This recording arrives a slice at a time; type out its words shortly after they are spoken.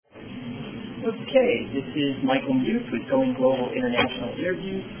Okay, this is Michael Muth with Going Global International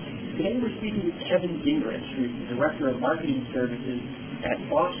Interviews. Today we're speaking with Kevin Gingrich, who's the Director of Marketing Services at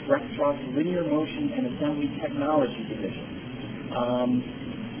Bosch Rexroth Linear Motion and Assembly Technology Division.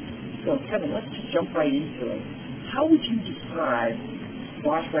 So Kevin, let's just jump right into it. How would you describe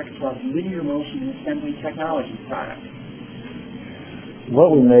Bosch Rexroth Linear Motion and Assembly Technology products? What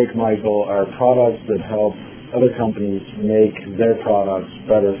we make, Michael, are products that help other companies make their products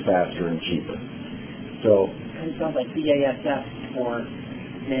better, faster, and cheaper. So, Kind of sounds like BASF for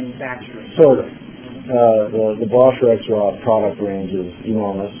manufacturers. sort of. The Bosch Rexroth product range is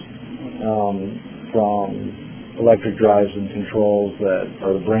enormous, from electric drives and controls that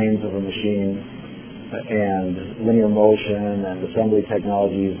are the brains of a machine, and linear motion and assembly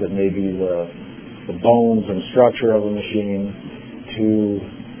technologies that may be the bones and structure of a machine, to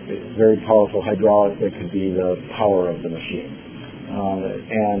very powerful hydraulics that could be the power of the machine.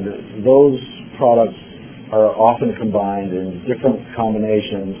 And those products are often combined in different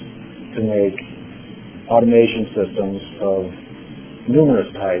combinations to make automation systems of numerous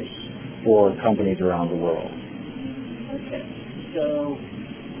types for companies around the world. Okay, so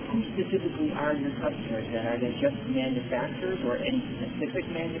who specifically are your customers then? Are they just manufacturers or any specific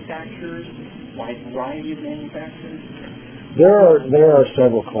manufacturers, wide variety of manufacturers? There are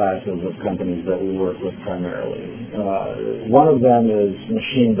several classes of companies that we work with primarily. One of them is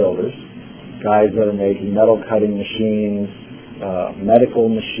machine builders, guys that are making metal cutting machines,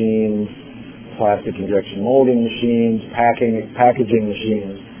 medical machines, plastic injection molding machines, packaging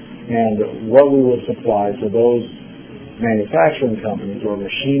machines, and what we would supply to those manufacturing companies or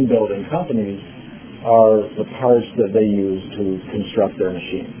machine building companies are the parts that they use to construct their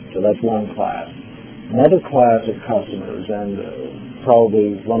machines. So that's one class. Another class of customers, and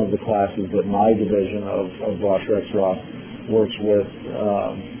probably one of the classes that my division of Bosch Rexroth works with,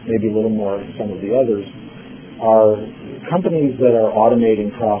 maybe a little more than some of the others, are companies that are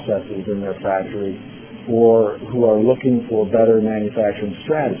automating processes in their factory or who are looking for better manufacturing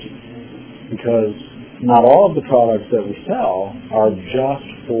strategies. Because not all of the products that we sell are just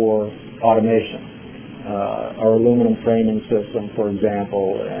for automation. Our aluminum framing system, for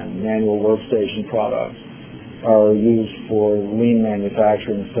example, and manual workstation products are used for lean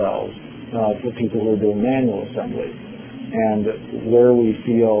manufacturing cells for people who are doing manual assembly. And where we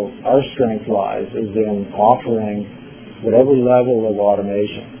feel our strength lies is in offering whatever level of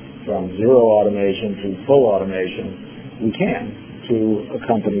automation, from zero automation to full automation, we can to a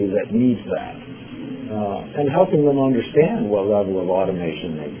company that needs that. And helping them understand what level of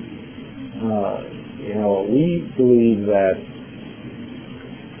automation they need. We believe that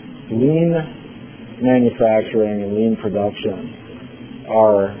lean manufacturing and lean production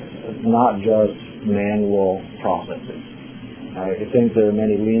are not just manual processes. I think there are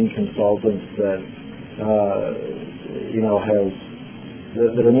many lean consultants that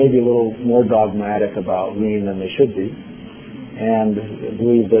that are maybe a little more dogmatic about lean than they should be, and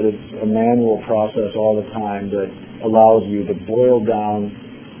believe that it's a manual process all the time that allows you to boil down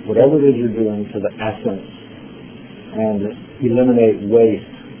whatever it is you're doing to the essence and eliminate waste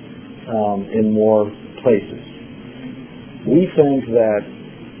in more places. We think that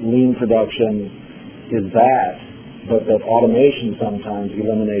lean production is that, but that automation sometimes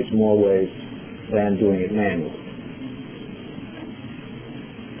eliminates more waste than doing it manually.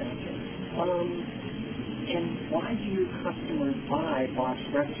 And why do your customers buy Bosch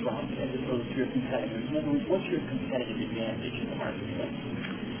Rexroth as opposed to your competitors? In other words, what's your competitive advantage in the marketplace?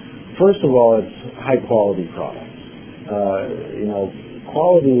 First of all, it's high-quality products.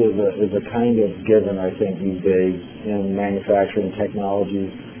 Quality is a kind of given, I think, these days in manufacturing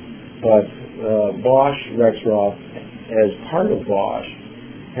technologies. But Bosch Rexroth, as part of Bosch,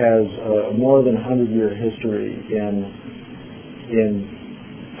 has a more than 100-year history in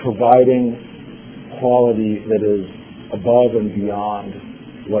providing quality that is above and beyond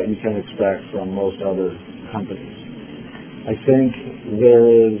what you can expect from most other companies. I think there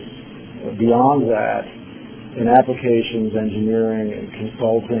is, beyond that, an applications, engineering, and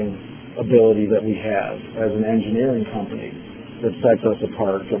consulting ability that we have as an engineering company that sets us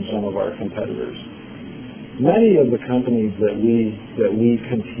apart from some of our competitors. Many of the companies that we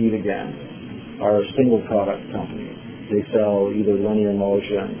compete against are single product companies. They sell either linear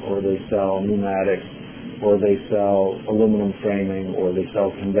motion, or they sell pneumatics, or they sell aluminum framing, or they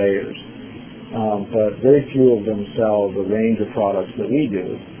sell conveyors. But very few of them sell the range of products that we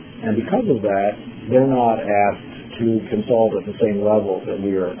do. And because of that, they're not asked to consult at the same level that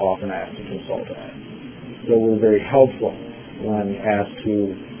we are often asked to consult at. So we're very helpful when asked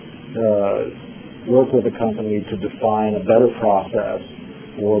to work with a company to define a better process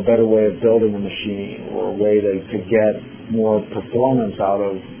or a better way of building a machine, or a way to get more performance out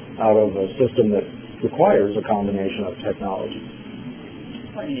of a system that requires a combination of technology.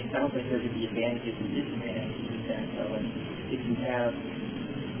 I mean, it sounds like there could be advantages and disadvantages with that, though. And if you have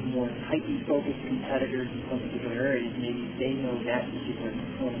more tightly focused competitors in some particular areas, maybe they know that particular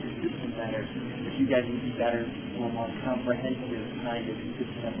component or system better, but you guys would be better or more comprehensive kind of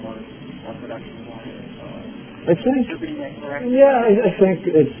system of more production line and so on. I think, interpreting that correct? yeah, I think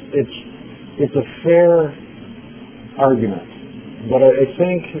it's a fair argument, but I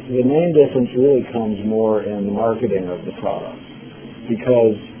think the main difference really comes more in the marketing of the product,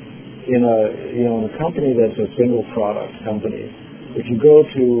 because in a company that's a single product company, if you go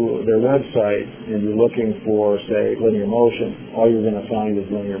to their website and you're looking for, say, linear motion, all you're going to find is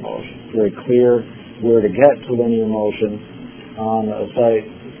linear motion. It's very clear where to get to linear motion on a site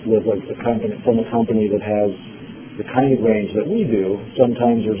with from a company that has the kind of range that we do.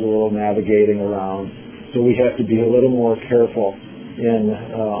 Sometimes there's a little navigating around, so we have to be a little more careful in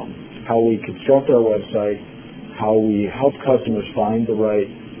how we construct our website, how we help customers find the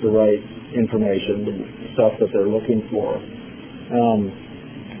right information, the stuff that they're looking for.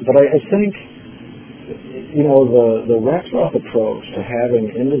 But I think, the Rexroth approach to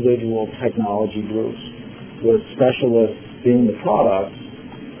having individual technology groups with specialists in the products,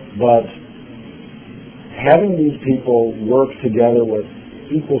 but having these people work together with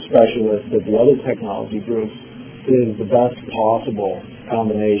equal specialists at the other technology groups is the best possible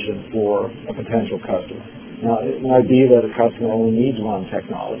combination for a potential customer. Now, it might be that a customer only needs one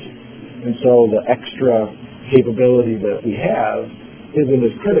technology, and so the extra capability that we have isn't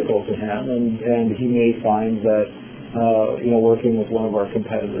as critical to him, and he may find that working with one of our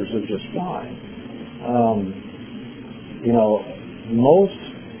competitors is just fine. Most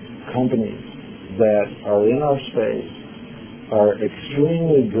companies that are in our space are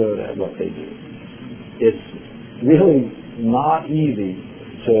extremely good at what they do. It's really not easy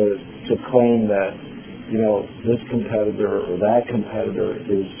to claim that this competitor or that competitor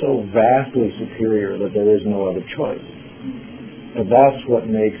is so vastly superior that there is no other choice. But that's what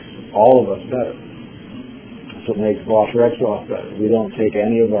makes all of us better. That's what makes Bosch Rexroth better. We don't take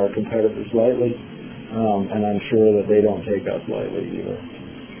any of our competitors lightly, and I'm sure that they don't take us lightly either.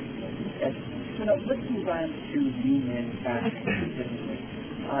 So now let's move on to lean manufacturing specifically.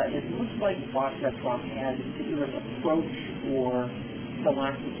 It looks like Bosch Rexroth has a particular approach or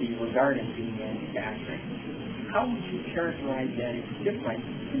philosophy regarding lean manufacturing. How would you characterize that as different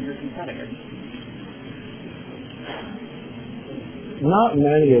from your competitors? Not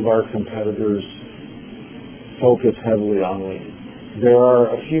many of our competitors focus heavily on lean. There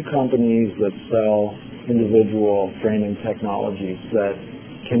are a few companies that sell individual framing technologies that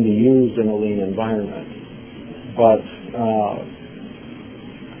can be used in a lean environment, but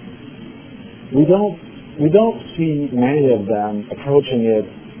we don't see many of them approaching it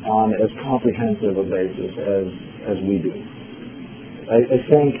on as comprehensive a basis as we do. I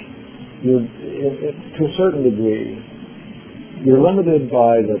think to a certain degree, you're limited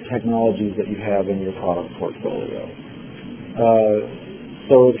by the technologies that you have in your product portfolio.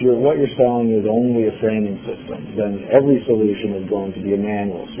 So if what you're selling is only a framing system, then every solution is going to be a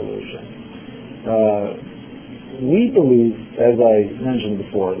manual solution. We believe, as I mentioned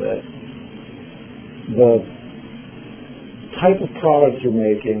before, that the type of product you're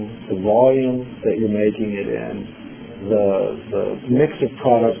making, the volume that you're making it in, the mix of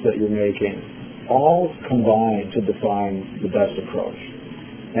products that you're making, all combine to define the best approach.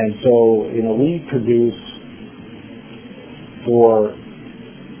 And so, we produce for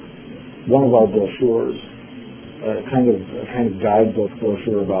one of our brochures, a kind of guidebook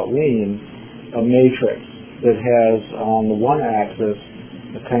brochure about lean, a matrix that has on the one axis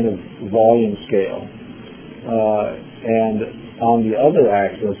a kind of volume scale, and on the other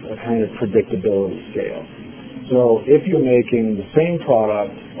axis a kind of predictability scale. So if you're making the same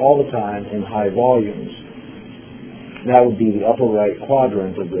product all the time in high volumes, that would be the upper right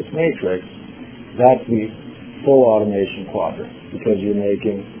quadrant of this matrix. That's the full automation quadrant, because you're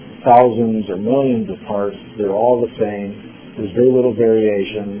making thousands or millions of parts. They're all the same. There's very little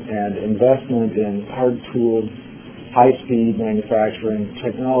variation, and investment in hard-tooled, high-speed manufacturing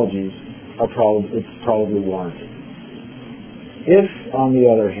technologies it's probably warranted. If, on the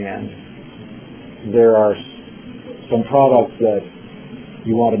other hand, there are some products that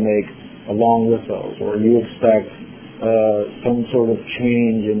you want to make along with those, or you expect some sort of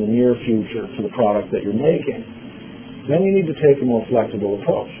change in the near future to the product that you're making, then you need to take a more flexible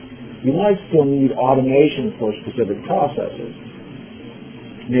approach. You might still need automation for specific processes.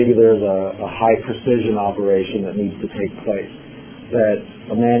 Maybe there's a high precision operation that needs to take place. that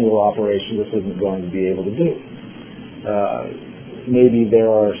a manual operation just isn't going to be able to do. Maybe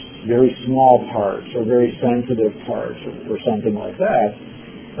there are very small parts or very sensitive parts or something like that.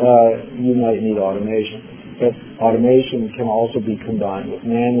 You might need automation. But automation can also be combined with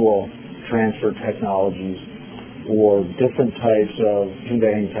manual transfer technologies or different types of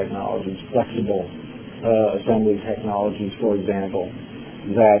conveying technologies, flexible assembly technologies, for example,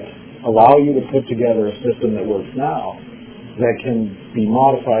 that allow you to put together a system that works now that can be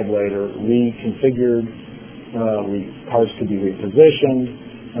modified later, reconfigured, parts could be repositioned,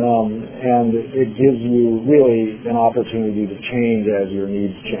 and it gives you really an opportunity to change as your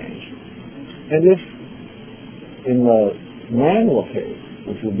needs change. And if in the manual case,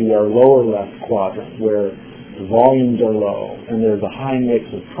 which would be our lower left quadrant, where the volumes are low and there's a high mix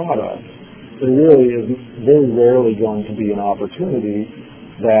of products, there really is very rarely going to be an opportunity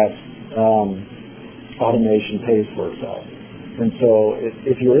that automation pays for itself. And so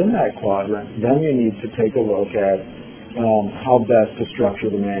if you're in that quadrant, then you need to take a look at how best to structure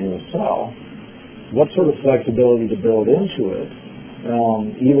the manual cell, what sort of flexibility to build into it.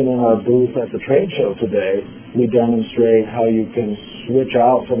 Even in our booth at the trade show today, we demonstrate how you can switch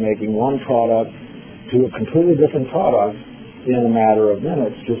out from making one product to a completely different product in a matter of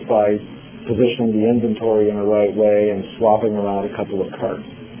minutes just by positioning the inventory in the right way and swapping around a couple of carts.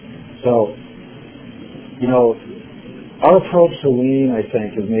 So, our approach to lean, I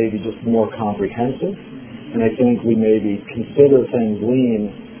think, is maybe just more comprehensive, and I think we maybe consider things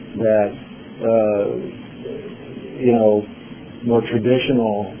lean that, more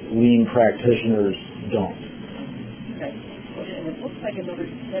traditional lean practitioners don't. Okay. And it looks like another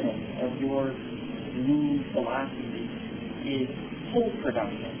tenet of your lean philosophy is whole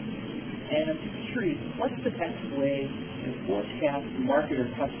production. And I'm curious, what's the best way to forecast market or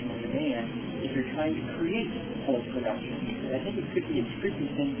customer demand if you're trying to create whole production? I think it could be a tricky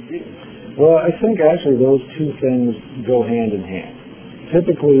thing to do. Well, I think actually those two things go hand in hand.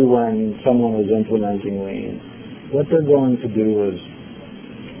 Typically when someone is implementing lean, what they're going to do is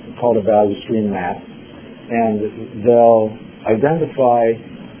called a value stream map, and they'll identify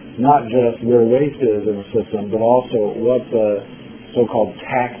not just where waste is in the system, but also what the so-called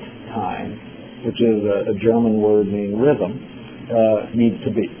takt time, which is a German word meaning rhythm, needs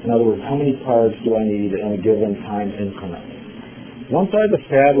to be. In other words, how many parts do I need in a given time increment? Once I've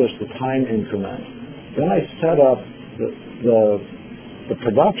established the time increment, then I set up the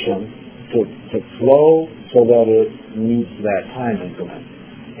production to flow so that it meets that time increment.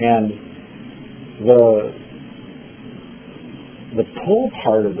 And the pull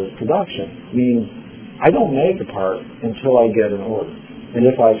part of this production means I don't make a part until I get an order. And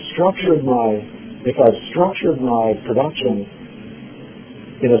if I've structured my production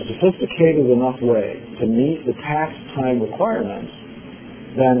in a sophisticated enough way to meet the task time requirements,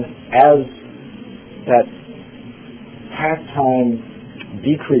 then as that task time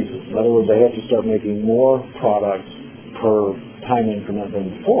decreases, in other words, I have to start making more products per time increment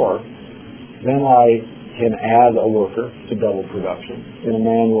than before, then I can add a worker to double production in a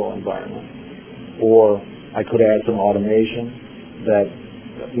manual environment. Or I could add some automation that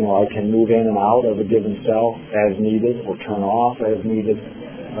I can move in and out of a given cell as needed or turn off as needed.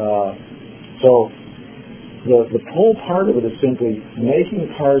 So the pull part of it is simply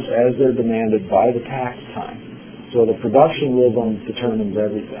making parts as they're demanded by the task time. So the production rhythm determines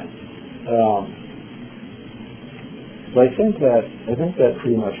everything. So I think that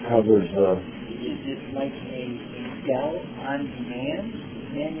pretty much covers the. Is it like a Dell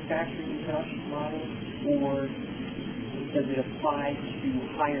on-demand manufacturing and production model, or does it apply to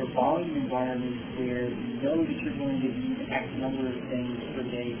higher volume environments where you know that you're going to use X number of things per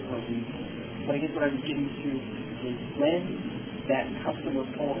day, per week? But I guess what I was getting to is when that customer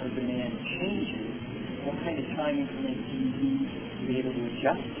pull or demand changes, what kind of time increment do you need to be able to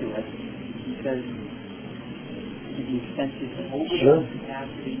adjust to it? Because it can be expensive to overload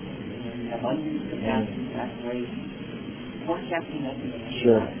capacity, you have unused capacity that way. Forecasting that demand.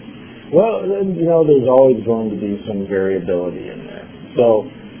 Sure. Well, there's always going to be some variability in there. So,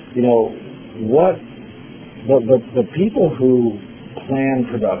 what the people who plan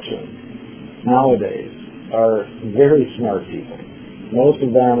production nowadays are very smart people. Most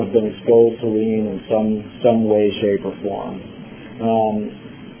of them have been exposed to lean in some way, shape, or form.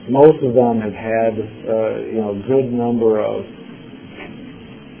 Most of them have had a good number of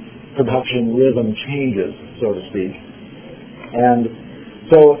production rhythm changes, so to speak. And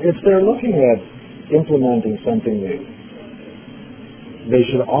so if they're looking at implementing something new, they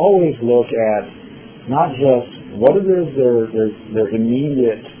should always look at not just what it is their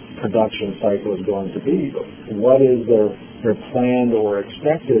immediate production cycle is going to be, but what is their their planned or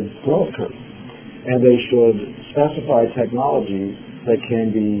expected growth curve. And they should specify technologies that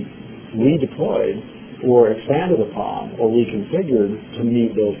can be redeployed or expanded upon or reconfigured to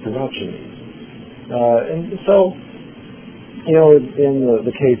meet those production needs. And so, in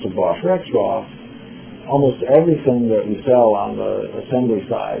the case of Bosch Rexroth, almost everything that we sell on the assembly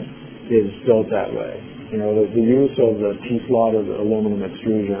side is built that way. The use of the T-slotted aluminum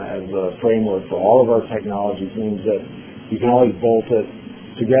extrusion as the framework for all of our technologies means that you can always bolt it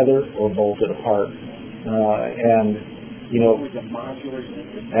together or bolt it apart. With a modular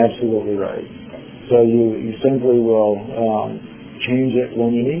system? Absolutely right. So you simply will change it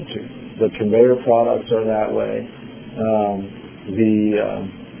when you need to. The conveyor products are that way.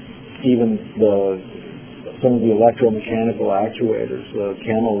 Some of the electromechanical actuators, the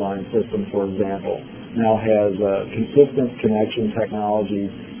Camel line system, for example, now has consistent connection technology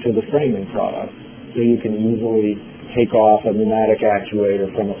to the framing product. So you can easily take off a pneumatic actuator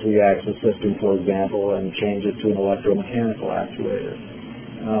from a 3-axis system, for example, and change it to an electromechanical actuator.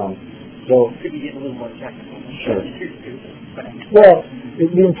 Could you get a little more technical? Sure. Well,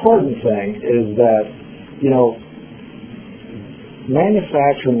 the important thing is that,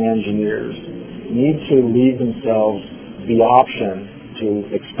 manufacturing engineers need to leave themselves the option to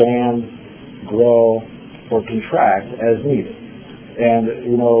expand, grow, or contract as needed. And,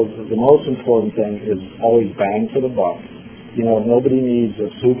 the most important thing is always bang for the buck. Nobody needs a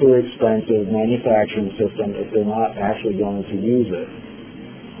super expensive manufacturing system if they're not actually going to use it.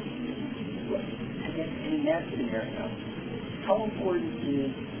 In that scenario, how important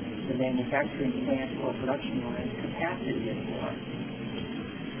is the manufacturing plant or production line capacity anymore?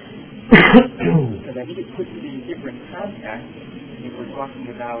 Because I think it puts it in a different context if we're talking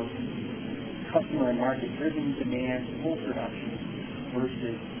about customer and market-driven demand full production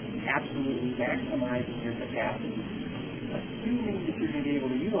versus absolutely maximizing your capacity, assuming that you're going to be able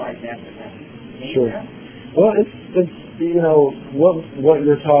to utilize that capacity. Sure. Well, what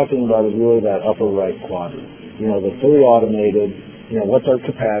you're talking about is really that upper right quadrant. The fully automated, what's our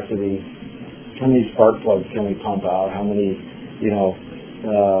capacity? How many spark plugs can we pump out? How many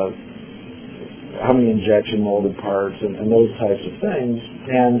injection molded parts and those types of things.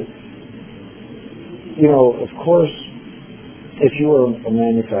 And, of course, if you are a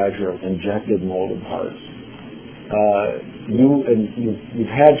manufacturer of injected molded parts, you've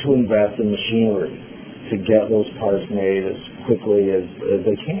had to invest in machinery to get those parts made as quickly as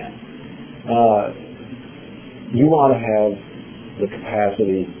they can. You want to have the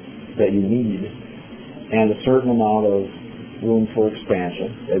capacity that you need and a certain amount of room for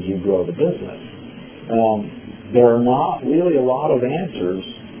expansion as you grow the business. There are not really a lot of answers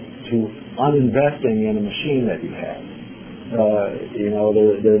to uninvesting in a machine that you have.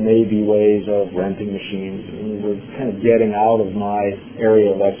 There may be ways of renting machines. We're kind of getting out of my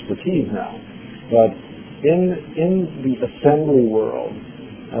area of expertise now. But in the assembly world,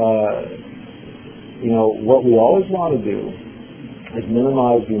 what we always want to do is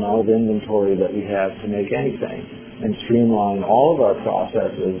minimize the amount of inventory that we have to make anything and streamline all of our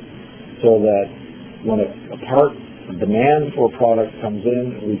processes so that when a demand for a product comes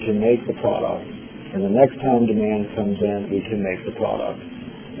in, we can make the product. And the next time demand comes in, we can make the product.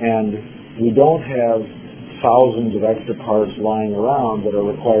 And we don't have thousands of extra parts lying around that are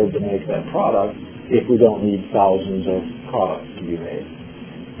required to make that product if we don't need thousands of products to be made.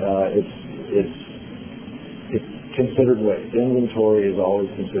 It's considered waste. Inventory is always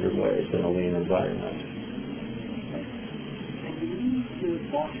considered waste in a lean environment. And you need to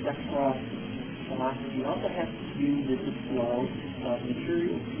Bosch Rexroth philosophy. You also have to do with the flow of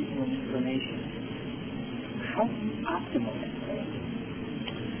materials, people, and information. How do you optimize that?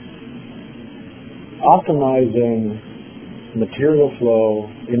 Optimizing material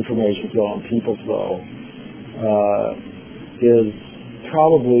flow, information flow, and people flow is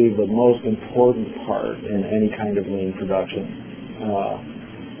probably the most important part in any kind of lean production.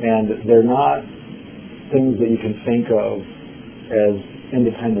 And they're not things that you can think of as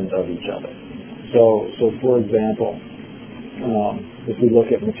independent of each other. So for example, if we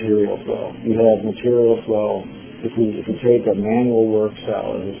look at material flow, you have material flow. If we take a manual work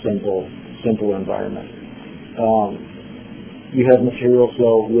cell as a simple environment, you have material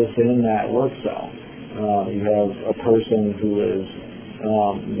flow within that work cell. You have a person who is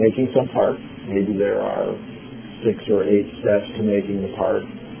making some part. Maybe there are 6 or 8 steps to making the part,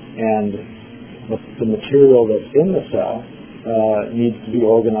 and the material that's in the cell needs to be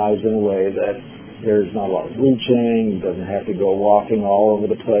organized in a way that there's not a lot of reaching. He doesn't have to go walking all over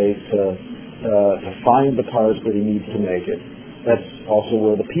the place to find the parts that he needs to make it. That's also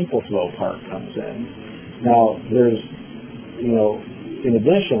where the people flow part comes in. Now, there's in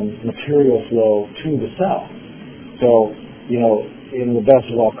addition, material flow to the cell. So, in the best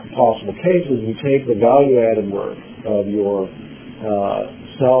of all possible cases, you take the value-added work of your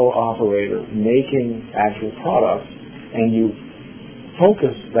cell operator making actual products, and you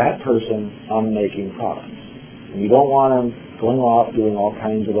focus that person on making products. And you don't want them going off doing all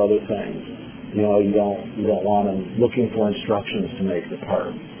kinds of other things. You don't want him looking for instructions to make the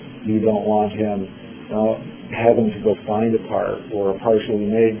part. You don't want him having to go find a part or a partially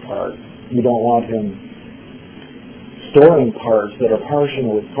made part. You don't want him storing parts that are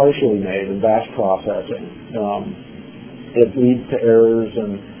partially made and batch processing. It leads to errors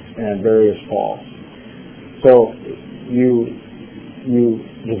and various faults. So you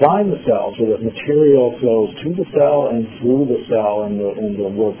design the cell so that material flows to the cell and through the cell in the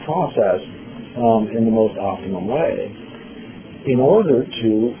work process in the most optimum way in order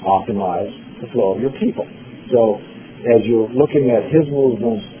to optimize the flow of your people. So as you're looking at his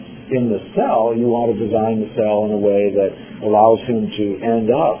movements in the cell, you want to design the cell in a way that allows him to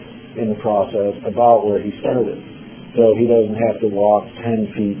end up in the process about where he started. So he doesn't have to walk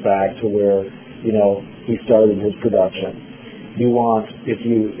 10 feet back to where, he started his production. You want, if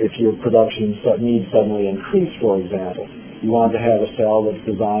your production needs suddenly increase, for example, you want to have a cell that's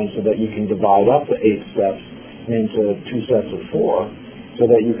designed so that you can divide up the 8 steps into 2 sets of 4 so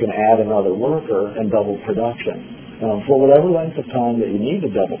that you can add another worker and double production. For whatever length of time that you need to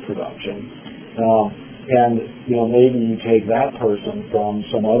double production. Maybe you take that person from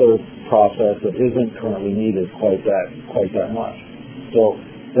some other process that isn't currently needed quite that much. So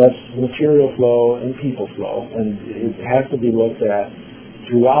that's material flow and people flow, and it has to be looked at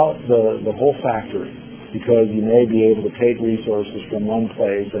throughout the whole factory, because you may be able to take resources from one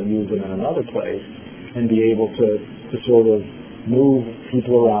place and use them in another place and be able to sort of move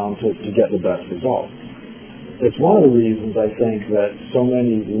people around to get the best result. It's one of the reasons I think that so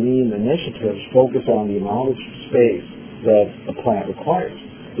many lean initiatives focus on the amount of space that a plant requires.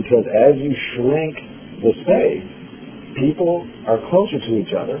 Because as you shrink the space, people are closer to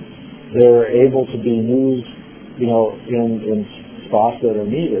each other. They're able to be used, in spots that are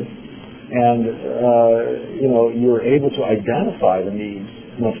needed. And, you're able to identify the needs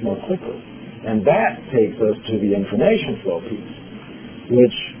much more quickly. And that takes us to the information flow piece,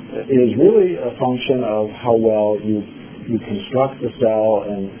 which is really a function of how well you construct the cell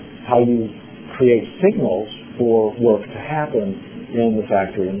and how you create signals for work to happen in the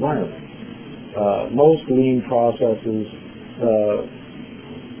factory environment. Most lean processes,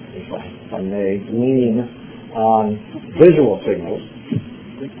 if I may, lean on visual signals.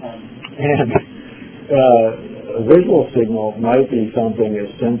 And a visual signal might be something as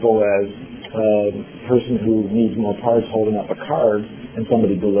simple as a person who needs more parts holding up a card and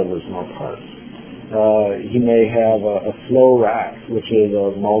somebody delivers more parts. He may have a flow rack, which is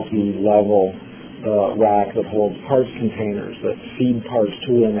a multi-level rack that holds parts containers that feed parts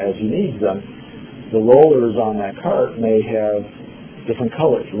to him as he needs them. The rollers on that cart may have different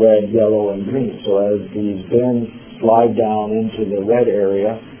colors, red, yellow, and green. So as these bins slide down into the red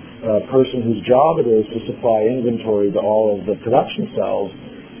area, a person whose job it is to supply inventory to all of the production cells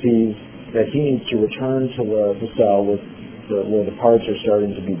sees that he needs to return to the cell where the parts are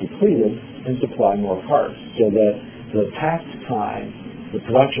starting to be depleted and supply more parts so that the task time, the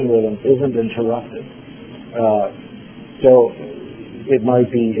production rhythm isn't interrupted. So it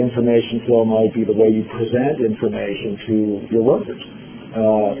might be information flow, might be the way you present information to your workers. You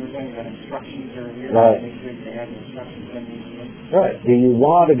were talking about instructions earlier. Right. Make sure they have the instructions when they need them. Right. Do you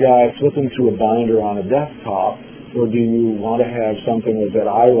want a guy flipping through a binder on a desktop, or do you want to have something that's at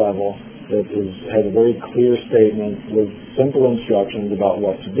eye level that has a very clear statement with simple instructions about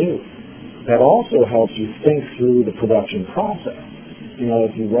what to do? That also helps you think through the production process.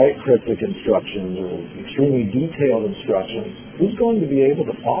 If you write cryptic instructions or extremely detailed instructions, who's going to be able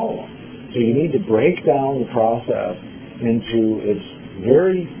to follow them? So you need to break down the process into its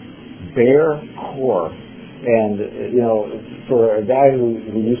very bare core. And, for a guy who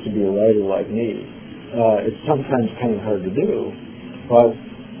used to be a writer like me, it's sometimes kind of hard to do, but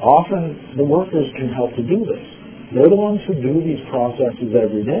often the workers can help to do this. They're the ones who do these processes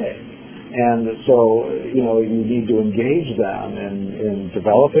every day. And so, you need to engage them in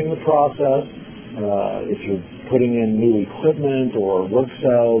developing the process. If you're putting in new equipment or work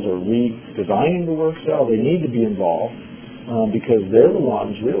cells or redesigning the work cell, they need to be involved because they're the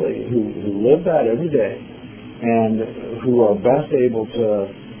ones really who live that every day and who are best able to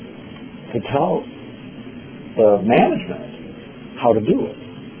tell the management how to do it.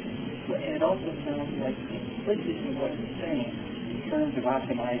 It also sounds like implicit in what you're saying in terms of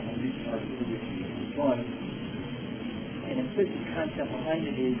optimizing resources. One, an implicit concept behind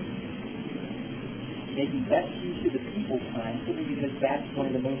it is making best use of the people's time, simply because that's one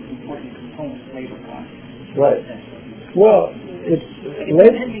of the most important components of labor costs. Right. Well, it's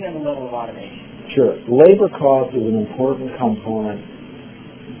depending on the level of automation. Sure. Labor cost is an important component,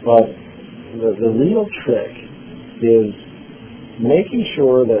 but the real trick is making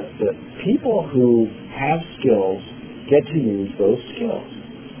sure that the people who have skills get to use those skills.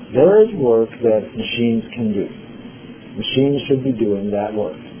 There is work that machines can do. Machines should be doing that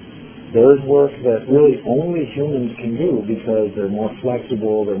work. There is work that really only humans can do because they're more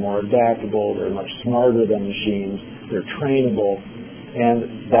flexible, they're more adaptable, they're much smarter than machines, they're trainable,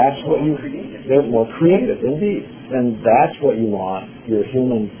 and that's what they're more creative, indeed. And that's what you want your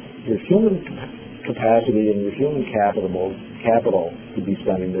human capacity and your human capital to be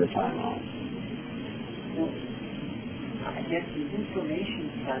spending their time on. Well, I guess the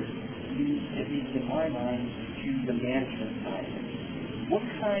information part leads, at least in my mind, to the management side of it. What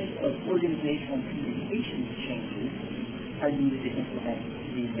kind of organizational and communications changes are needed to implement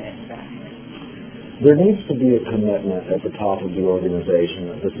these manufacturing? There needs to be a commitment at the top of the organization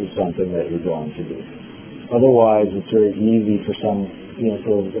that this is something that you're going to do. Otherwise, it's very easy for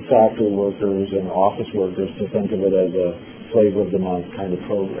for the factory workers and office workers to think of it as a flavor of the month kind of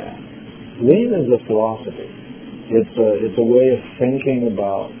program. Lean is a philosophy. It's a way of thinking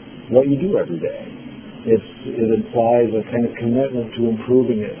about what you do every day. It implies a kind of commitment to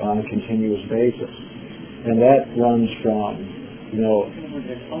improving it on a continuous basis. And that runs from,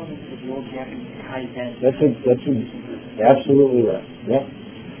 That's absolutely right. Yep.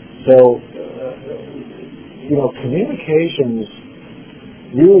 So, communications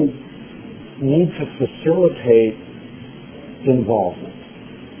really need to facilitate involvement.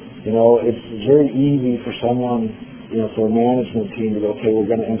 It's very easy for someone, for a management team to go, okay, we're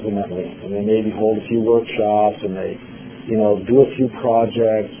going to implement Lean. And they maybe hold a few workshops and they, do a few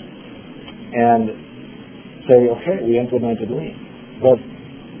projects and say, okay, we implemented Lean. But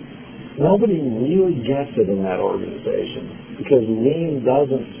nobody really gets it in that organization because Lean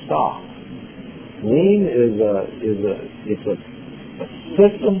doesn't stop. Lean is a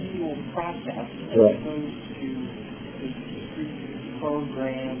system process as right. opposed to a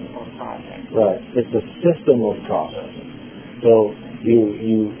program or project. Right. It's a system of processing. So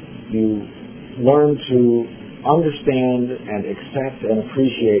you learn to understand and accept and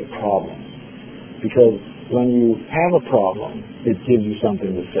appreciate problems. Because when you have a problem, it gives you something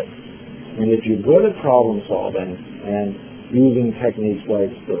to fix. And if you're good at problem solving and using techniques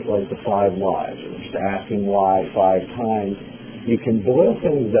like the 5 whys, or just asking why 5 times, you can boil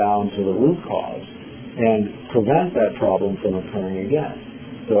things down to the root cause and prevent that problem from occurring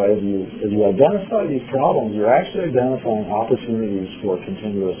again. So as you identify these problems, you're actually identifying opportunities for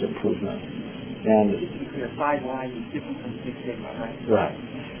continuous improvement. And just to be clear, 5 whys is different from 6 sigma, right? Right.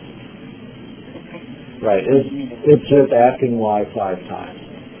 Right. It's just asking why 5 times.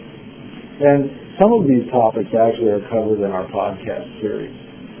 And some of these topics actually are covered in our podcast series.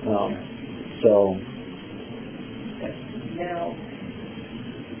 Now,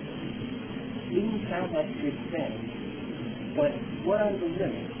 Lean sounds like a good thing, but what are the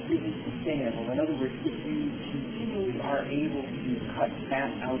limits? Is it sustainable? In other words, if you continually are able to cut fat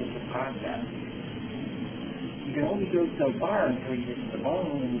out of the process, you can only go so far until you get to the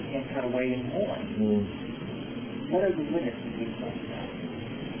bone and you can't cut away anymore. What are the limits of things like that?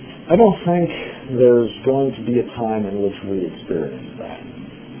 I don't think there's going to be a time in which we experience that.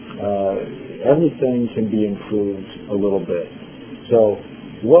 Everything can be improved a little bit. So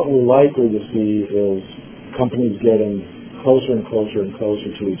what we're likely to see is companies getting closer and closer and closer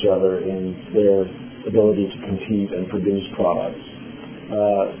to each other in their ability to compete and produce products.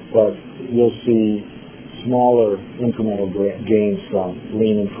 But you'll see smaller incremental gains from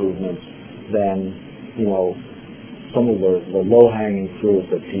Lean improvements than, some of the low-hanging fruit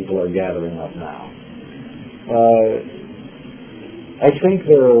that people are gathering up now. I think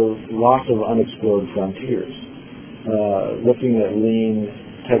there are lots of unexplored frontiers. Looking at Lean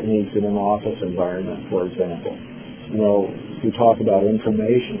techniques in an office environment, for example. We talk about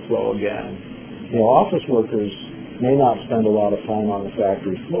information flow again. Office workers may not spend a lot of time on the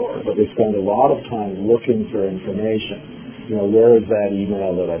factory floor, but they spend a lot of time looking for information. Where is that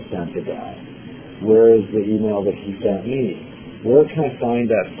email that I sent the guy? Where is the email that he sent me? Where can I find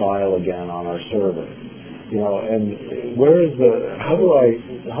that file again on our server? And how do I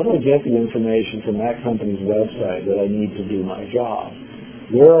get the information from that company's website that I need to do my job?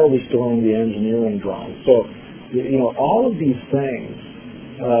 Where are we storing the engineering drawings? So, all of these things,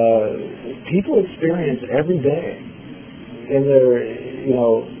 people experience every day in their,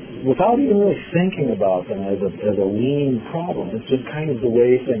 without even really thinking about them as a lean problem. It's just kind of the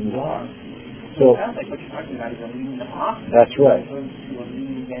way things are. So it sounds like what you're talking about is a lean office. That's right. As opposed to a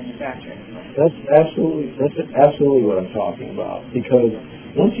lean manufacturing. That's absolutely what I'm talking about. Because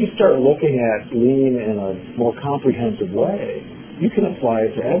once you start looking at lean in a more comprehensive way, you can apply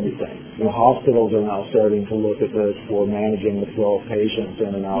it to everything. You know, hospitals are now starting to look at this for managing the flow of patients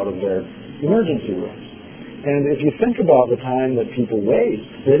in and out of their emergency rooms. And if you think about the time that people waste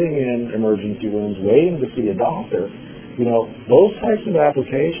sitting in emergency rooms waiting to see a doctor, you know, those types of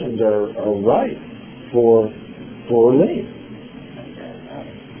applications are right for lean.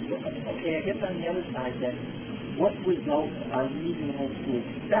 Okay, I guess on the other side then, what results are reasonable to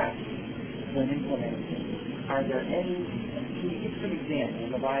expect when implementing? Are there any, can you give some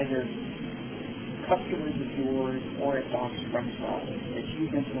examples of either customers of yours or at Box Rexroth that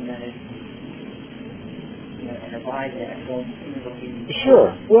you've implemented and arrived at going through the lean? Sure.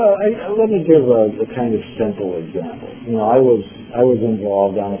 Well, let me give a kind of simple example. You know, I was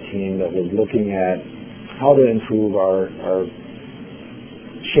involved on a team that was looking at how to improve our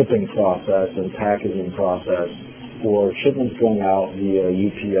shipping process and packaging process for shipments going out via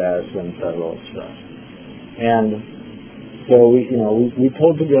UPS and Federal Express. And so we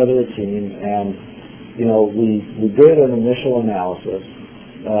pulled together a team, and we did an initial analysis.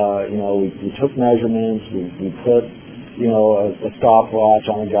 We took measurements. We put a stopwatch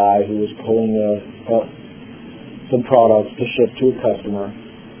on a guy who was pulling some products to ship to a customer.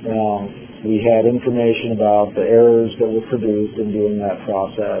 We had information about the errors that were produced in doing that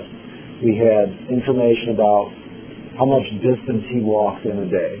process. We had information about how much distance he walked in a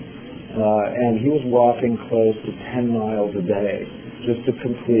day. And he was walking close to 10 miles a day just to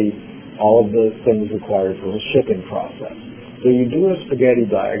complete all of the things required for the shipping process. So you do a spaghetti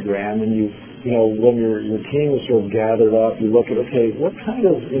diagram, and when your team is sort of gathered up, you look at, okay, what kind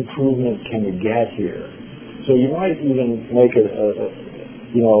of improvement can you get here? So you might even make sort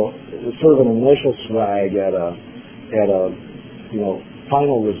of an initial swag at a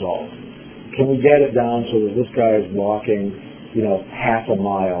final result. Can we get it down so that this guy is walking, half a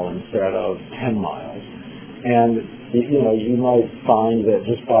mile instead of 10 miles? And, you might find that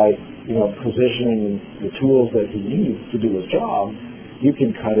just by, positioning the tools that he needs to do his job, you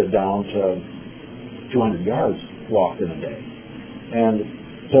can cut it down to 200 yards walked in a day. And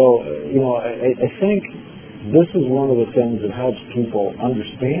so, I think this is one of the things that helps people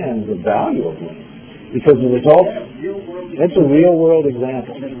understand the value of lean. Because the result, it's a real-world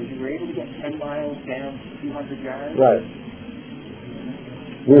example. In other words, you were able to get 10 miles down to 200 yards? Right.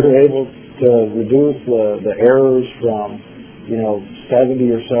 We were able to reduce the errors from,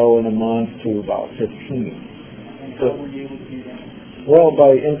 70 or so in a month to about 15. And how were you able to do that? Well,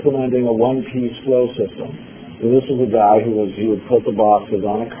 by implementing a one-piece flow system. So this was a guy he would put the boxes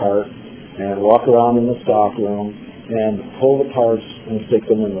on a cart and walk around in the stock room and pull the parts and stick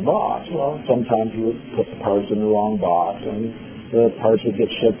them in the box. Well, sometimes he would put the parts in the wrong box, and the parts would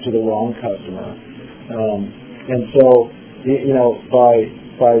get shipped to the wrong customer. And so, by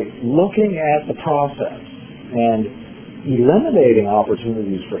looking at the process and eliminating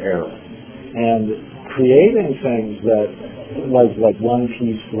opportunities for error and creating things that, like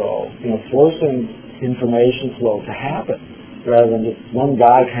one-piece flow, forcing information flow to happen rather than just one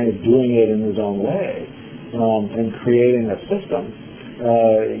guy kind of doing it in his own way, and creating a system,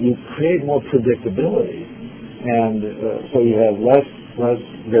 you create more predictability, and so you have less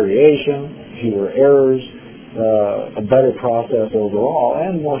variation, fewer errors, a better process overall,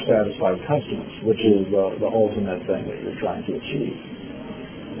 and more satisfied customers, which is the ultimate thing that you're trying to achieve.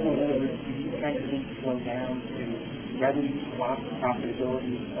 So in other words, you kind of need to slow down to revenue,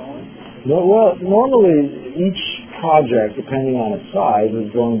 profitability, and so on? Well, normally each project, depending on its size, is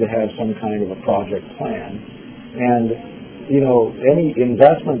going to have some kind of a project plan. And, any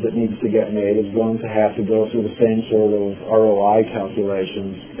investment that needs to get made is going to have to go through the same sort of ROI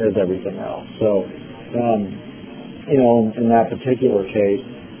calculations as everything else. So, in that particular case,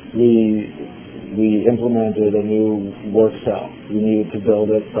 we implemented a new work cell. We needed to build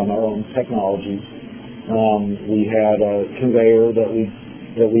it from our own technologies. We had a conveyor that we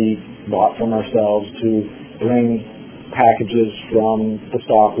bought from ourselves to bring packages from the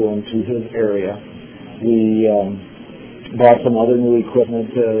stockroom to his area. We bought some other new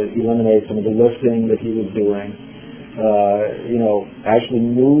equipment to eliminate some of the lifting that he was doing. Actually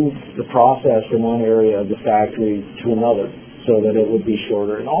moved the process from one area of the factory to another so that it would be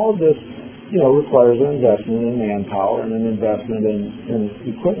shorter. And all of this, requires an investment in manpower and an investment in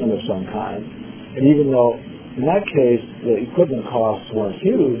equipment of some kind. And even though in that case the equipment costs weren't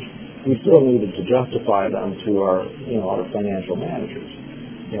huge, we still needed to justify them to our financial managers.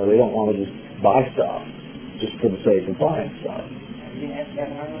 They don't want to just buy stuff just for the sake of buying stuff.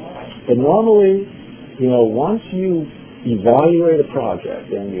 But normally, once you evaluate a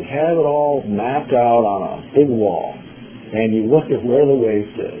project and you have it all mapped out on a big wall, and you look at where the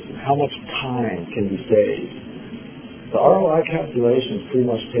waste is and how much time can be saved, the ROI calculations pretty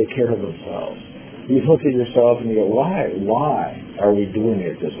much take care of themselves. You look at yourself and you go, why are we doing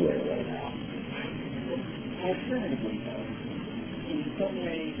it this way right now? Alternatively, though, in some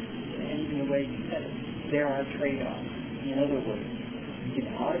ways, and even the way you said it, there are trade-offs. In other words, you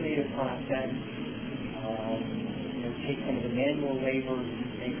can automate a process, take some of the manual labor,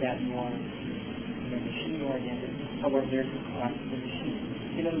 make that more machine-oriented. However, there's the cost of the machine.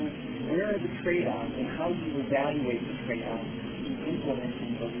 In other words, where are the trade-offs, and how do you evaluate the trade-offs in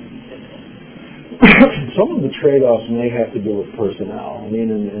implementing those systems? Some of the trade-offs may have to do with personnel.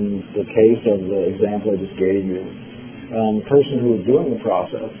 In the case of the example I just gave you, the person who was doing the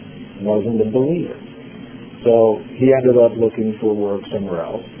process wasn't a believer. So he ended up looking for work somewhere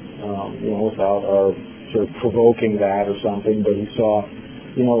else, without our sort of provoking that or something, but he saw,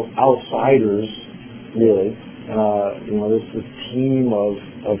 outsiders, really, this team of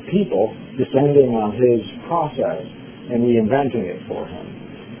people descending on his process and reinventing it for him.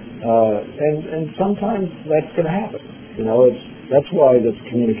 And sometimes that's going to happen. That's why this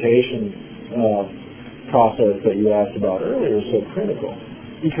communication process that you asked about earlier is so critical,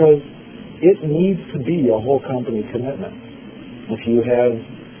 because it needs to be a whole company commitment. If you have,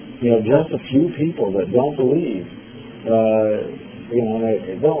 just a few people that don't believe, and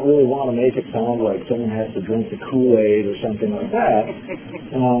they don't really want to make it sound like someone has to drink the Kool-Aid or something like that.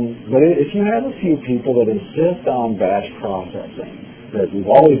 But if you have a few people that insist on batch processing, that we've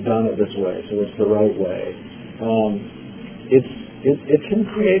always done it this way, so it's the right way, it can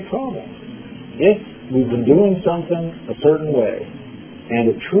create problems. If we've been doing something a certain way, and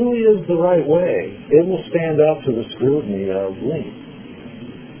it truly is the right way, it will stand up to the scrutiny of Lean.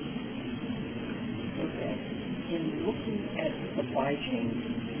 Okay. In looking at supply chains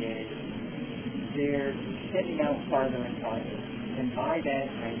today, they're extending out farther and farther. And by that,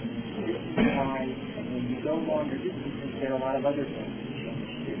 I mean, this is why when you go longer distances, there are a lot of other things that change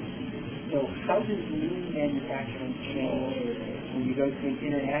too. So how does lean manufacturing change when you go to an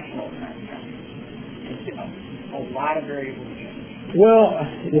international contract? It's a lot of variables change.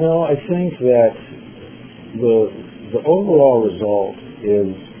 Well, I think that the overall result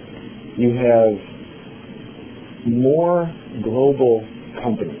is you have more global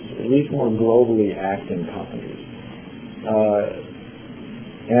companies, at least more globally acting companies.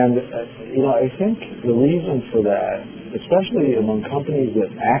 I think the reason for that, especially among companies that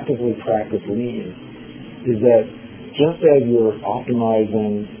actively practice Lean, is that just as you're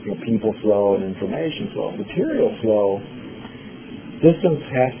optimizing people flow and information flow, material flow, distance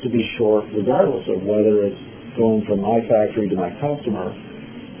has to be short regardless of whether it's going from my factory to my customer.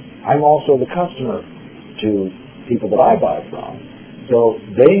 I'm also the customer to people that I buy from. So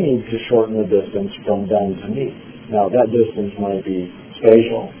they need to shorten the distance from them to me. Now that distance might be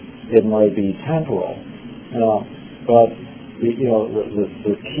spatial, it might be temporal, but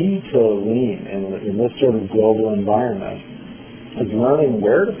the key to Lean in this sort of global environment is learning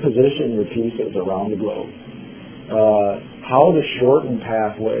where to position your pieces around the globe. How to shorten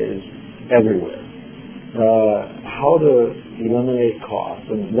pathways everywhere, how to eliminate costs.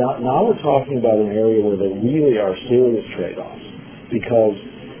 And now we're talking about an area where there really are serious trade-offs, because,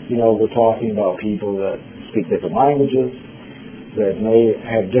 we're talking about people that speak different languages, that may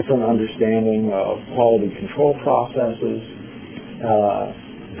have different understanding of quality control processes,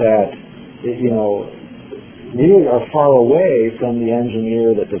 that, really are far away from the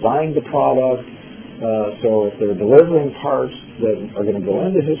engineer that designed the product. So if they're delivering parts that are going to go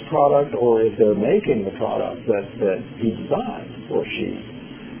into his product, or if they're making the product that he designed, or she,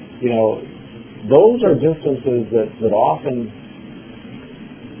 those are distances that often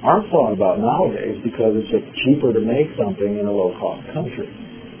aren't thought about nowadays, because it's just cheaper to make something in a low-cost country.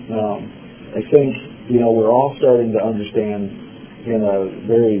 I think, we're all starting to understand in a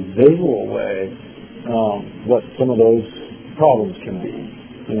very visual way what some of those problems can be,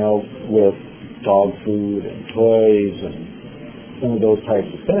 with dog food and toys and some of those types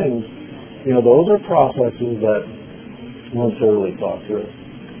of things. Those are processes that weren't thoroughly thought through.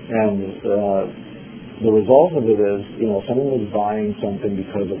 And the result of it is, someone was buying something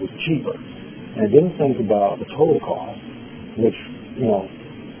because it was cheaper and didn't think about the total cost, which,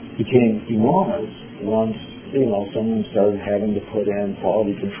 became enormous once, someone started having to put in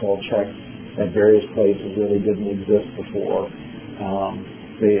quality control checks at various places where they didn't exist before.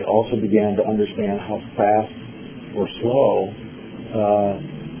 They also began to understand how fast or slow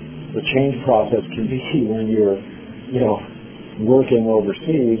the change process can be when you're, working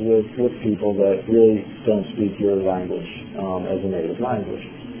overseas with people that really don't speak your language as a native language.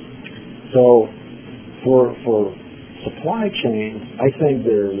 So for supply chain, I think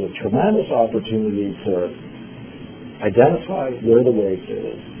there's a tremendous opportunity to identify where the waste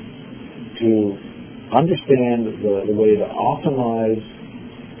is, to understand the way to optimize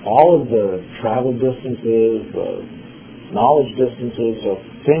all of the travel distances, the knowledge distances, so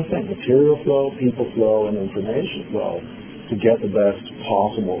same thing, material flow, people flow, and information flow to get the best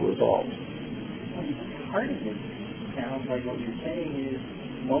possible results. Part of it sounds like what you're saying is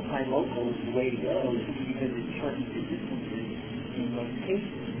multi-local is the way to go because it shortens the distances in most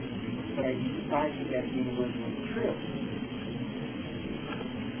cases. But I'd be surprised if that's universally true.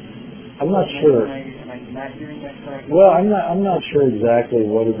 I'm not sure. Am I not hearing that correctly? Well, I'm not sure exactly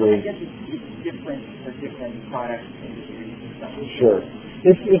what it is. I guess it's different for different products, industries, and stuff. Sure.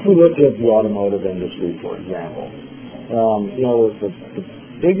 If we look at the automotive industry, for example, the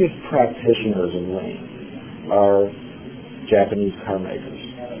biggest practitioners of lean are Japanese car makers.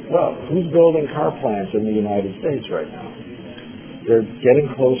 Well, who's building car plants in the United States right now? They're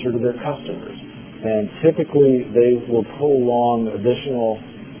getting closer to their customers, and typically they will pull along additional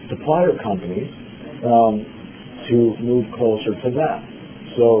supplier companies to move closer to them.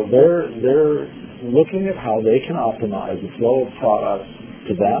 So they're looking at how they can optimize the flow of products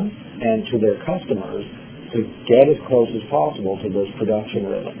to them and to their customers to get as close as possible to this production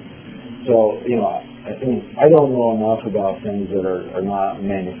rhythm. So, I don't know enough about things that are not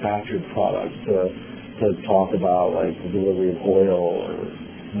manufactured products to talk about, like the delivery of oil or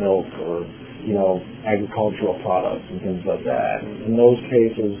milk or, agricultural products and things like that. In those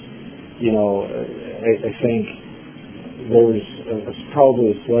cases, I think there's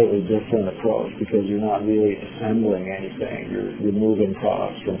probably a slightly different approach because you're not really assembling anything. You're moving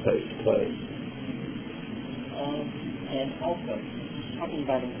products from place to place. And also, talking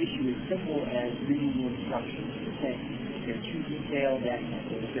about an issue as simple as reading the instructions. Okay, if they're too detailed, that's not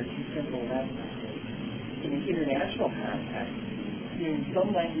good. If they're too simple, that's not good. In an international context, in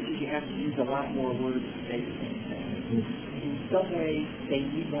some languages you have to use a lot more words to say the same thing. In some ways, they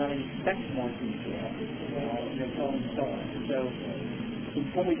need not expect more detail, and so on and so on. So, in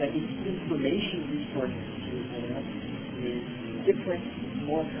some ways, I think the information resources is different,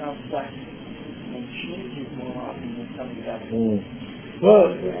 more complex, and changes more often than some of the others. Well,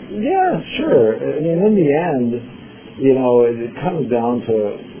 yeah, sure. I mean, in the end, it comes down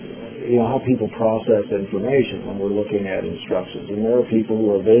to, how people process information when we're looking at instructions. And there are people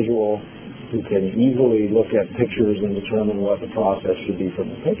who are visual, who can easily look at pictures and determine what the process should be from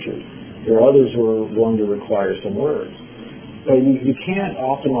the pictures. There are others who are going to require some words. But you can't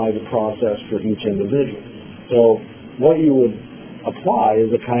optimize a process for each individual. So what you would apply is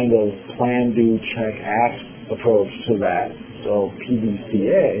a kind of plan, do, check, act approach to that. So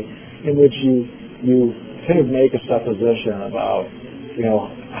PDCA, in which you kind of make a supposition about,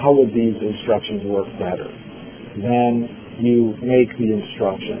 how would these instructions work better? Then you make the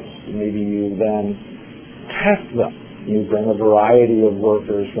instructions. Maybe you then test them. You bring a variety of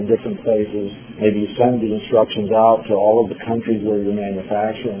workers from different places. Maybe you send the instructions out to all of the countries where you're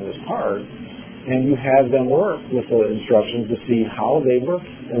manufacturing this part, and you have them work with the instructions to see how they work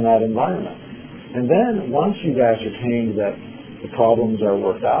in that environment. And then once you've ascertained that the problems are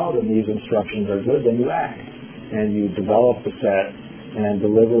worked out and these instructions are good, then you act. And you develop the set and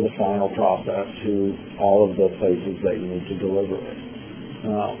deliver the final process to all of the places that you need to deliver it.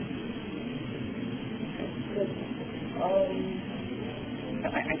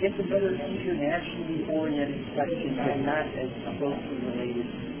 I guess another internationally oriented question, but not as closely related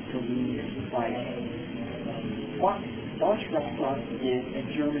to lean supply chain. Bosch Restaurant is a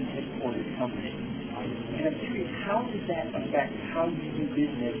German headquartered company. And I'm curious, how does that affect how you do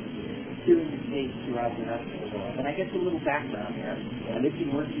business here in the States throughout the rest of the world? And I guess a little background here. I lived and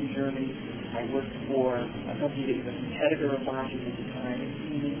worked in Germany. I worked for a company that was a competitor of Bosch's at the time,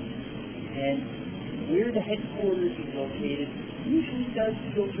 Siemens. And where the headquarters is located usually does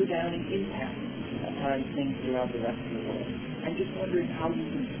filter down and impact upon things throughout the rest of the world. I'm just wondering how you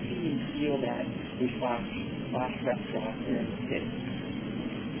can see and feel that with Bosch Restaurant here in the States.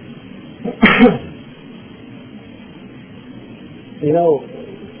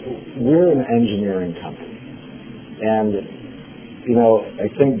 We're an engineering company. And, I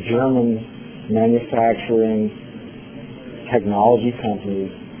think German manufacturing technology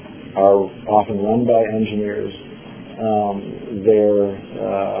companies are often run by engineers.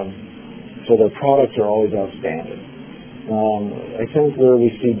 So their products are always outstanding. I think where we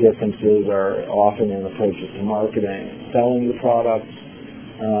see differences are often in approaches to marketing, selling the products,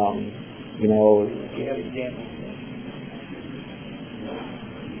 You know, Do you have examples?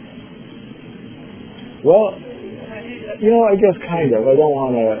 well, you know, I guess kind of. I don't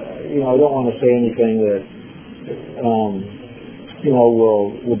want to say anything that, you know,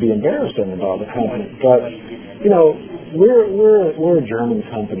 will be embarrassing about the company. But, you know, we're a German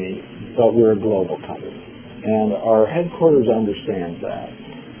company, but we're a global company, and our headquarters understands that.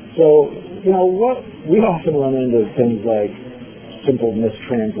 So, you know, what we often run into things like simple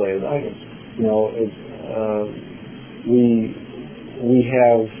mistranslated items. You know, we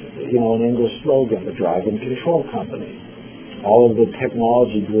have, you know, an English slogan, the Drive and Control Company. All of the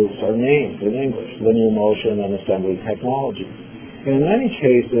technology groups are named in English, linear motion and assembly technology. And in many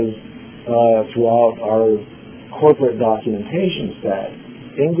cases, throughout our corporate documentation set,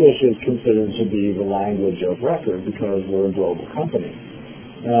 English is considered to be the language of record because we're a global company.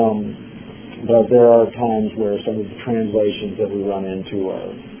 But there are times where some of the translations that we run into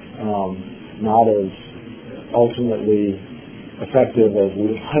are not as ultimately effective as we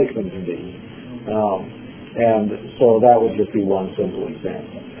would like them to be. And so that would just be one simple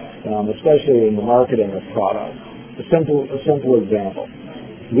example. Especially in the marketing of products. A simple example.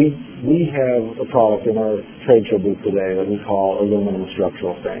 We have a product in our trade show booth today that we call aluminum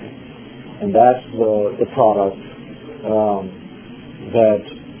structural frame. And that's the product that,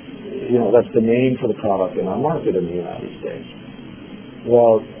 you know, that's the name for the product in our market in the United States.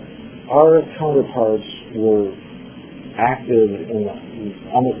 Well, our counterparts were active in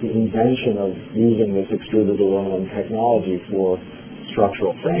almost the invention of using this extruded aluminum technology for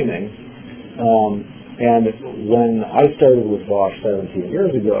structural framing. And when I started with Bosch 17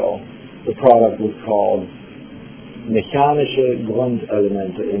 years ago, the product was called Mechanische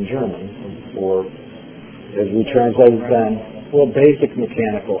Grundelemente in German, or as we translated then, well, basic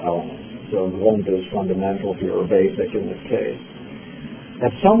mechanical elements. So Grund is fundamental here, or basic in this case.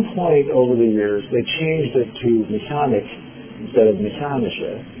 At some point over the years, they changed it to Mechanik instead of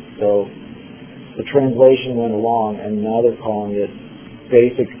Mechanische. So the translation went along, and now they're calling it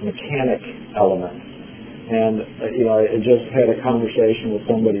basic mechanic elements. And, you know, I just had a conversation with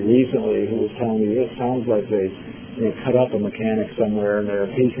somebody recently who was telling me, it sounds like they, you know, cut up a mechanic somewhere and there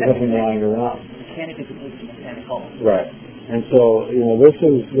are pieces of them lying around. Mechanic is opposed to mechanical. Right. And so, you know, this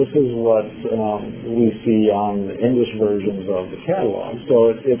is what we see on the English versions of the catalog.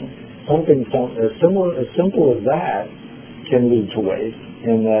 So it's something as simple as that can lead to waste,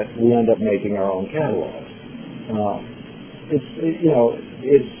 in that we end up making our own catalogs.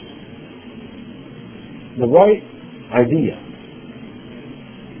 It's the right idea,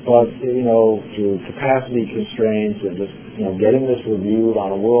 but, you know, through capacity constraints and just, you know, getting this reviewed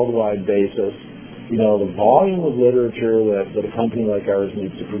on a worldwide basis, you know, the volume of literature that a company like ours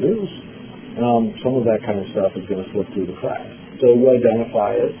needs to produce, some of that kind of stuff is going to slip through the cracks. So you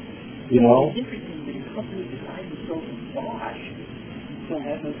identify it, you know. It's interesting that a company decides to go from Bosch to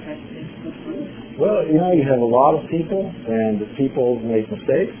have those kinds of things slip through. Well, you know, you have a lot of people, and people make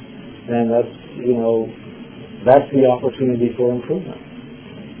mistakes, and that's, you know, that's the opportunity for improvement.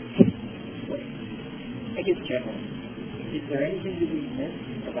 I guess generally, is there anything that we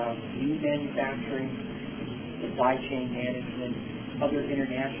missed about lean manufacturing, supply chain management, other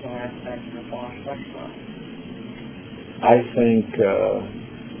international aspects of the Bosch restaurant? I think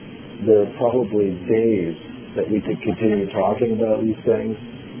there are probably days that we could continue talking about these things,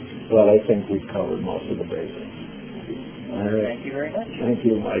 but I think we've covered most of the basics. All right. Thank you very much. Thank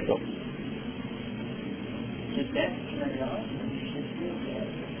you, Michael. Just that, turn it on.